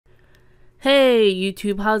Hey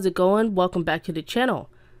YouTube, how's it going? Welcome back to the channel.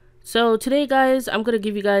 So today guys, I'm going to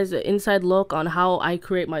give you guys an inside look on how I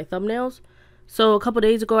create my thumbnails. So a couple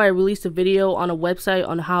days ago I released a video on a website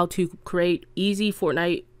on how to create easy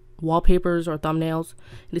Fortnite wallpapers or thumbnails.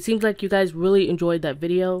 And it seems like you guys really enjoyed that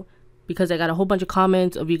video because I got a whole bunch of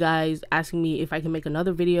comments of you guys asking me if I can make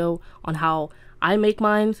another video on how I make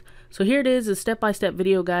mine. So here it is, a step-by-step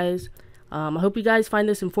video guys. I hope you guys find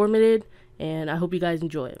this informative and I hope you guys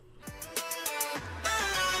enjoy it.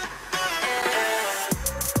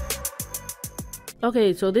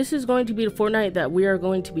 Okay, so this is going to be the Fortnite that we are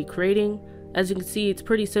going to be creating. As you can see, it's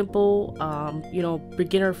pretty simple,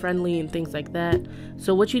 beginner friendly and things like that.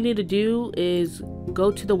 So what you need to do is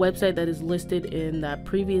go to the website that is listed in that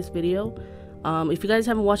previous video. If you guys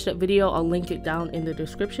haven't watched that video, I'll link it down in the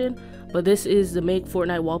description. But this is the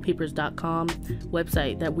makefortnitewallpapers.com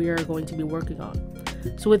website that we are going to be working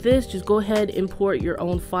on. So with this, just go ahead, import your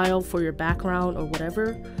own file for your background or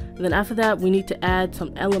whatever. And then after that, we need to add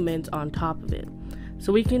some elements on top of it.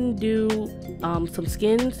 So we can do some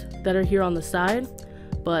skins that are here on the side,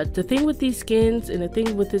 but the thing with these skins and the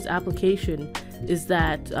thing with this application is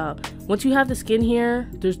that once you have the skin here,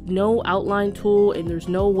 there's no outline tool and there's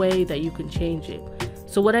no way that you can change it.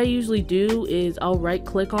 So what I usually do is I'll right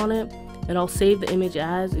click on it and I'll save the image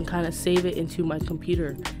as and kind of save it into my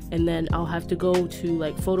computer, and then I'll have to go to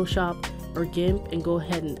like Photoshop or Gimp and go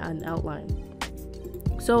ahead and add an outline.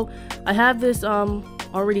 So I have this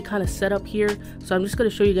already kind of set up here, so I'm just going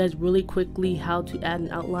to show you guys really quickly how to add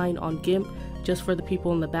an outline on Gimp, just for the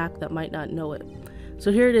people in the back that might not know it.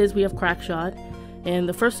 So here it is, we have Crackshot, and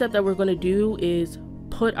the first step that we're going to do is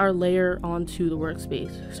put our layer onto the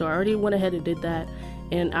workspace. So I already went ahead and did that,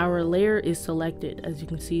 and our layer is selected. As you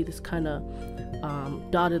can see, this kind of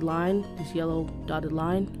dotted line, this yellow dotted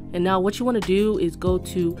line. And now what you want to do is go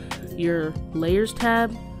to your layers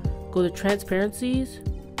tab, go to transparencies,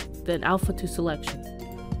 then alpha to selection.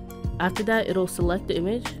 After that, it'll select the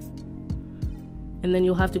image, and then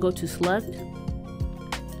you'll have to go to select,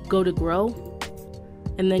 go to grow,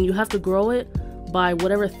 and then you have to grow it by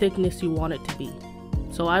whatever thickness you want it to be.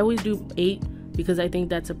 So I always do 8 because I think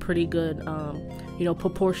that's a pretty good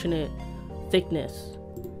proportionate thickness.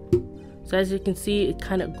 So as you can see, it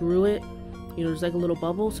kind of grew it, there's like a little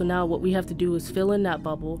bubble. So now what we have to do is fill in that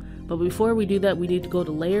bubble, but before we do that, we need to go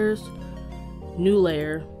to layers, new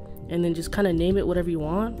layer, and then just kind of name it whatever you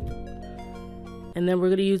want. And then we're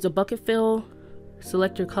going to use the bucket fill,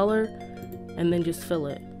 select your color, and then just fill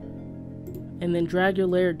it. And then drag your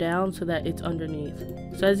layer down so that it's underneath.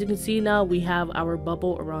 So as you can see now, we have our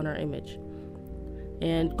bubble around our image.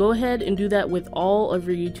 And go ahead and do that with all of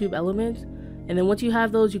your YouTube elements. And then once you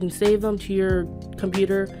have those, you can save them to your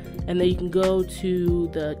computer, and then you can go to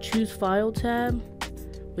the choose file tab,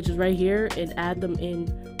 which is right here, and add them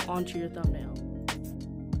in onto your thumbnail.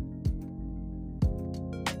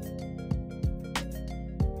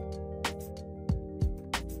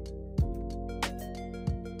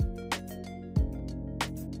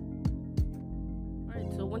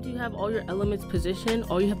 Once you have all your elements positioned,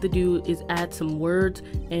 all you have to do is add some words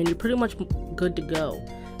and you're pretty much good to go.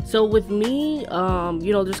 So with me,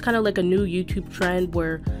 there's kind of like a new YouTube trend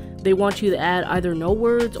where they want you to add either no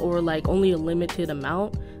words or like only a limited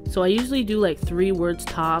amount. So I usually do like 3 words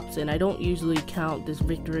tops, and I don't usually count this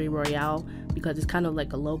victory royale because it's kind of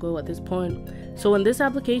like a logo at this point. So in this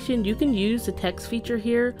application, you can use the text feature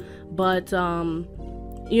here, but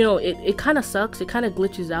it kind of sucks, it kind of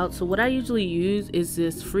glitches out. So what I usually use is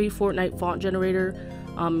this free Fortnite font generator.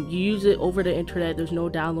 You use it over the internet, there's no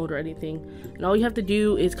download or anything, and all you have to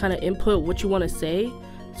do is kind of input what you want to say.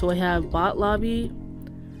 So I have bot lobby,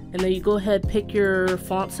 and then you go ahead, pick your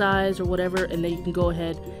font size or whatever, and then you can go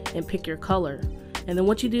ahead and pick your color. And then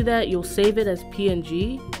once you do that, you'll save it as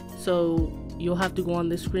PNG. So you'll have to go on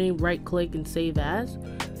this screen, right click and save as.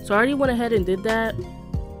 So I already went ahead and did that.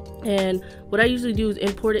 And what I usually do is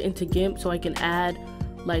import it into Gimp so I can add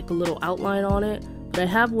like a little outline on it. But I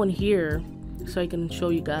have one here so I can show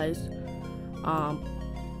you guys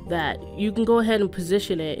that you can go ahead and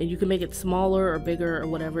position it, and you can make it smaller or bigger or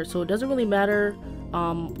whatever. So it doesn't really matter.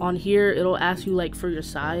 On here, it'll ask you like for your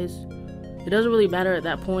size. It doesn't really matter at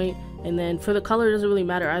that point. And then for the color, it doesn't really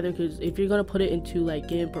matter either, because if you're going to put it into like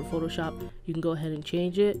Gimp or Photoshop, you can go ahead and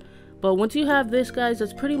change it. But once you have this, guys,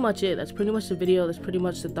 that's pretty much it. That's pretty much the video. That's pretty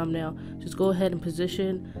much the thumbnail. Just go ahead and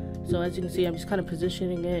position. So as you can see, I'm just kind of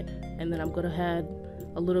positioning it, and then I'm going to add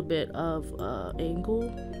a little bit of angle.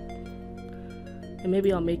 And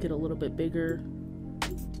maybe I'll make it a little bit bigger.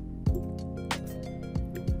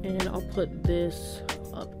 And I'll put this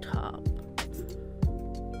up top.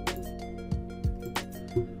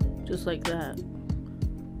 Just like that.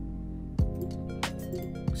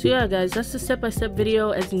 So yeah guys, that's the step-by-step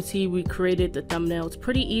video. As you can see, we created the thumbnail. It's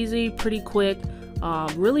pretty easy, pretty quick,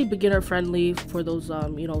 really beginner friendly for those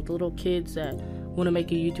you know, the little kids that want to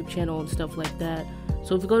make a YouTube channel and stuff like that.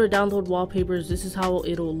 So if you go to download wallpapers, this is how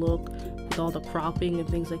it'll look with all the cropping and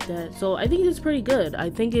things like that. So I think it's pretty good. I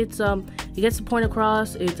think it's it gets the point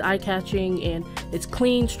across, it's eye-catching, and it's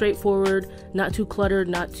clean, straightforward, not too cluttered,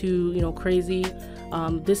 not too, you know, crazy.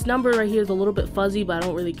 This number right here is a little bit fuzzy, but I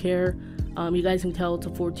don't really care. You guys can tell it's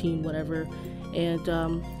a 14, whatever. And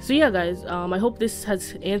so yeah guys, I hope this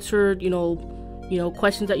has answered, you know,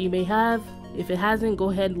 questions that you may have. If it hasn't, go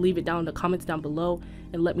ahead and leave it down in the comments down below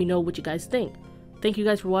and let me know what you guys think. Thank you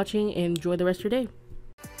guys for watching, and enjoy the rest of your day.